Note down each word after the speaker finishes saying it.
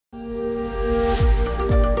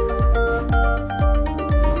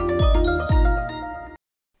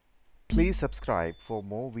Please subscribe for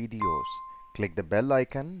more videos. Click the bell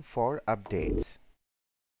icon for updates.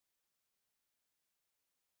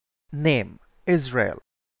 Name: Israel.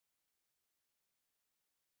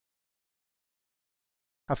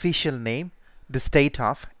 Official name: the State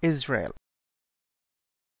of Israel.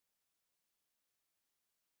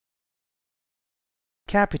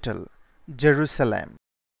 Capital: Jerusalem.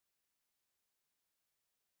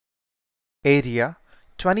 Area: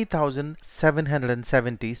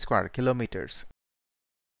 20,770 square kilometers.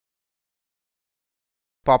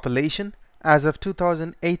 Population: as of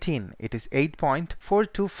 2018, it is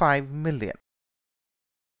 8.425 million.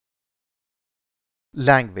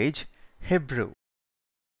 Language: Hebrew.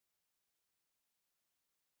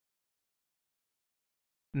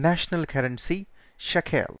 National currency: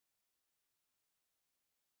 Shekel.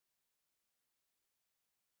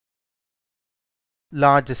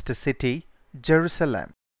 Largest city: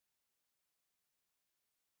 Jerusalem.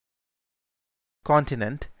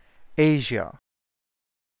 Continent: Asia.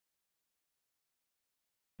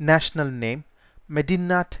 National name: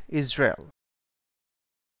 Medinat, Israel.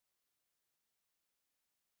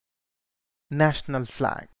 National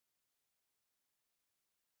flag.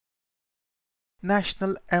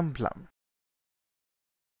 National emblem.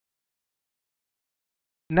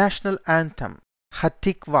 National anthem: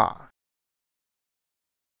 Hatikvah.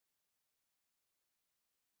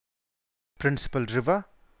 Principal river: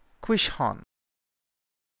 Kishon.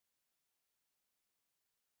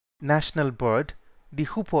 National bird: the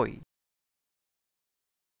hoopoe.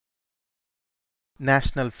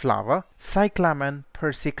 National flower: Cyclamen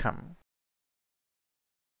persicum.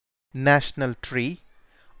 National tree: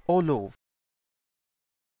 olive.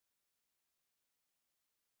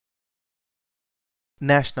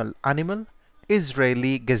 National animal: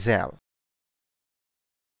 Israeli gazelle.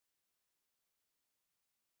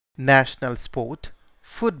 National sport: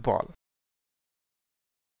 football.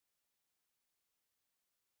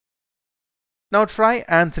 Now try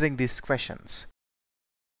answering these questions.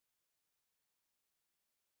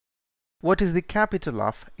 What is the capital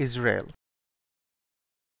of Israel?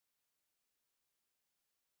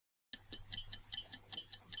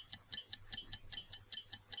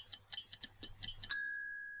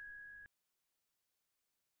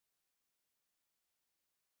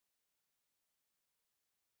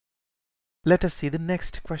 Let us see the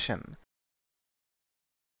next question.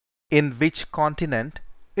 In which continent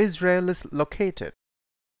Israel is located?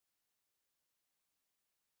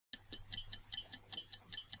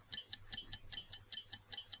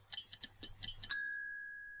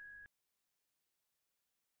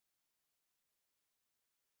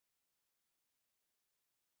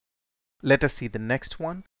 Let us see the next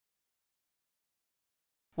one.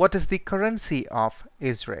 What is the currency of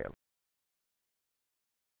Israel?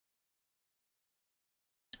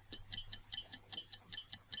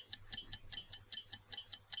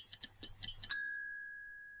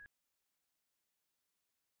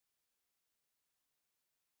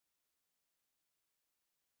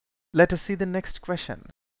 Let us see the next question.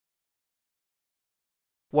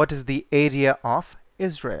 What is the area of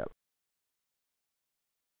Israel?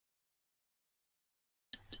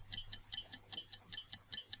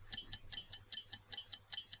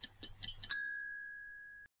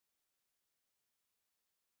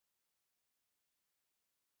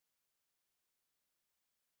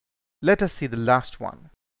 Let us see the last one.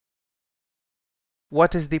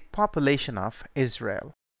 What is the population of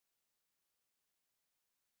Israel?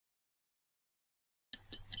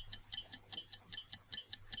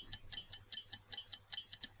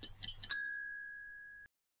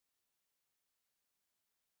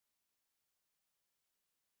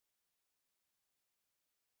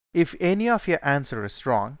 If any of your answer is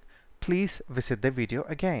wrong, please visit the video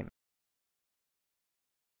again.